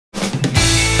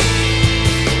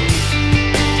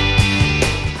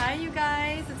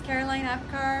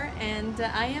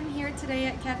I am here today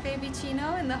at Caffe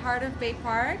Vicino in the heart of Bay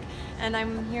Park, and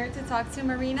I'm here to talk to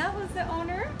Marina, who's the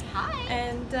owner. Hi.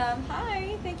 And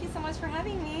hi, thank you so much for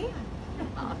having me.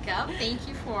 Welcome. Thank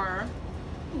you for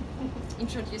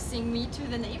introducing me to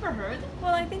the neighborhood.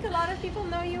 Well, I think a lot of people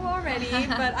know you already,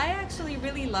 but I actually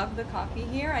really love the coffee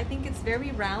here. I think it's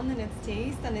very round in its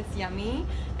taste and it's yummy.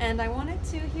 And I wanted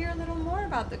to hear a little more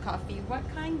about the coffee. What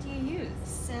kind do you use?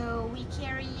 So we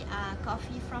carry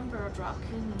coffee from Bird Rock.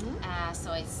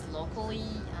 So it's locally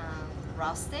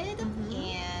roasted,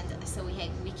 and so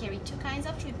we carry two kinds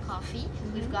of drip coffee.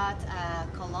 We've got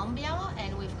Colombia,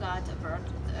 and we've got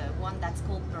one that's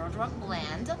called Bird Rock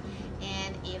blend,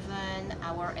 and even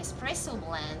our espresso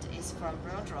blend is from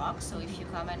Bird Rock. So if you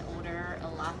come and order a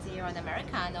latte or an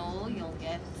americano, you'll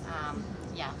get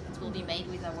it will be made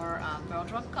with our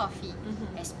Bird Rock coffee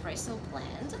espresso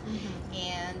blend,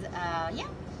 and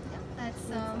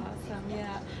that's awesome.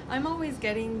 Yeah, I'm always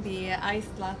getting the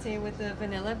iced latte with the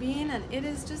vanilla bean, and it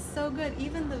is just so good.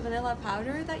 Even the vanilla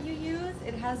powder that you use,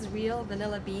 it has real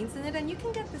vanilla beans in it, and you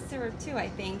can get the syrup too, I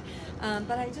think.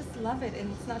 But I just love it,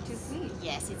 and it's not too sweet.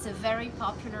 Yes, it's a very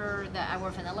popular.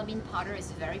 Our vanilla bean powder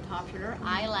is very popular.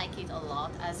 I like it a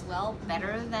lot as well,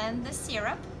 better than the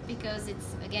syrup, because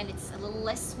it's a little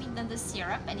less sweet than the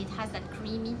syrup, and it has that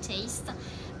creamy taste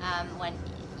when.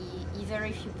 Either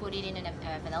if you put it in a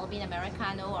vanilla bean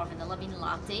americano or vanilla bean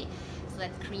latte, so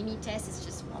that creamy taste is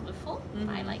just wonderful.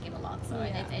 I like it a lot. So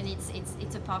and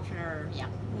it's a popular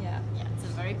it's a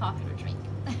very popular drink.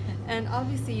 And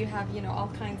obviously you have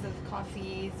all kinds of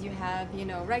coffees. You have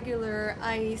regular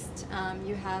iced.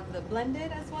 You have the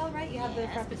blended as well, right? You have the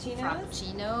frappuccinos.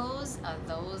 Frappuccinos.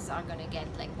 Those are gonna get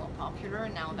more popular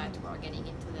now that we're getting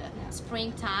into the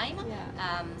springtime.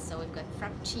 So we've got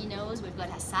frappuccinos. We've got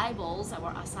acai bowls.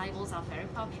 Our acai bowls are very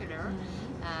popular.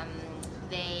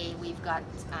 We've got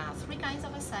three kinds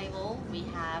of acai bowl. We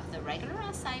have the regular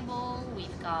acai bowl,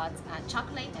 we've got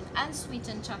chocolate and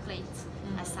unsweetened chocolate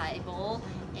acai bowl,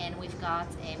 and we've got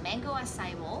a mango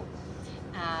acai bowl.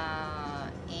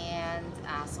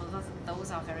 So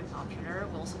those are very popular.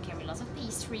 We also carry lots of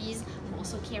pastries. We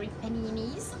also carry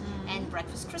paninis and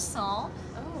breakfast croissant.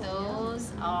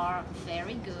 Those are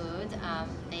very good.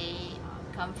 They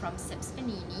come from Seb's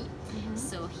Panini.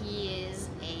 So he is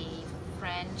a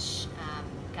French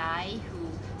guy who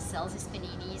sells his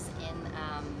paninis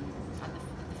on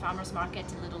the farmer's market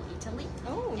in Little Italy.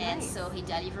 And so he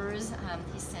delivers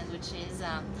his sandwiches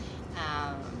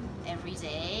every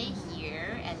day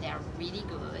here, and they're really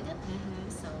good.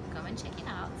 So come and check it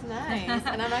out. Nice.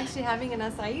 And I'm actually having an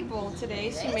acai bowl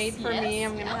today. She made for me.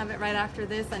 I'm gonna have it right after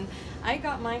this, and I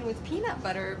got mine with peanut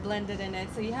butter blended in it.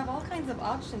 So you have all kinds of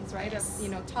options, right? Of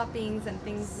toppings and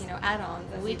things,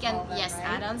 add-ons. We can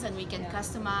add-ons, and we can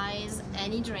customize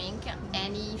any drink,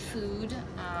 any food,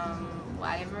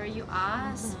 whatever you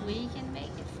ask, we can make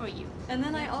it for you. And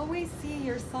then I always see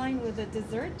your sign with the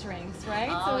dessert drinks, right?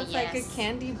 So it's like a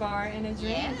candy bar and a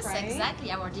drink, right? Yes,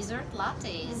 exactly. Our dessert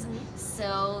lattes.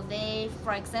 So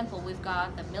for example, we've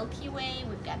got the Milky Way,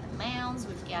 we've got the Mounds,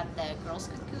 we've got the Girl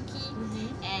Scout cookie,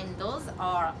 and those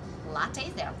are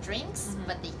lattes. They are drinks,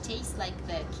 but they taste like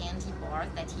the candy bar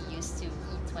that you used to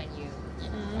eat when you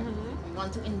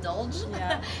want to indulge.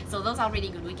 So those are really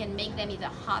good. We can make them either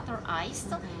hot or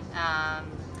iced,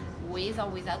 with or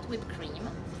without whipped cream,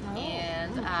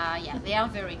 and they are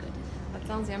very good. That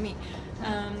sounds yummy.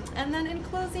 And then in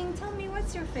closing, tell me,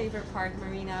 what's your favorite part,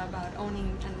 Marina, about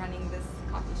owning and running this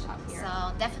coffee shop here?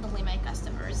 So definitely my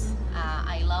customers.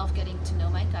 I love getting to know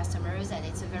my customers, and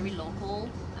it's a very local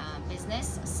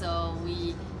business, so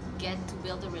we get to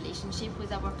build a relationship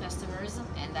with our customers,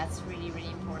 and that's really,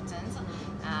 really important.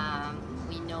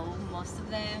 We know most of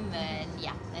them, and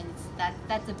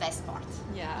that's the best part.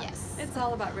 Yes, it's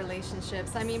all about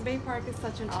relationships. I mean, Bay Park is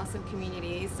such an awesome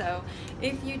community, so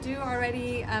if you do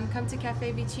already come to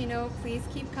Caffe Vicino, please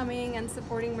keep coming and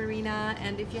supporting Marina,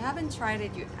 and if you haven't tried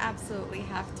it, you absolutely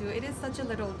have to. It is such a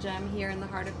little gem here in the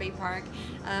heart of Bay Park.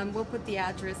 We'll put the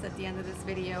address at the end of this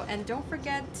video, and don't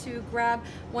forget to grab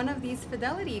one of these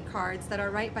fidelity cards that are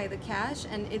right by the cash,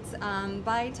 and it's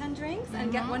buy 10 drinks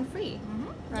and get one free.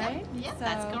 Right? Yeah,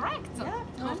 that's correct.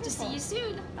 Hope to see you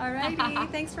soon. Alrighty,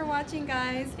 thanks for watching,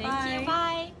 guys. Thank you.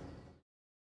 Bye.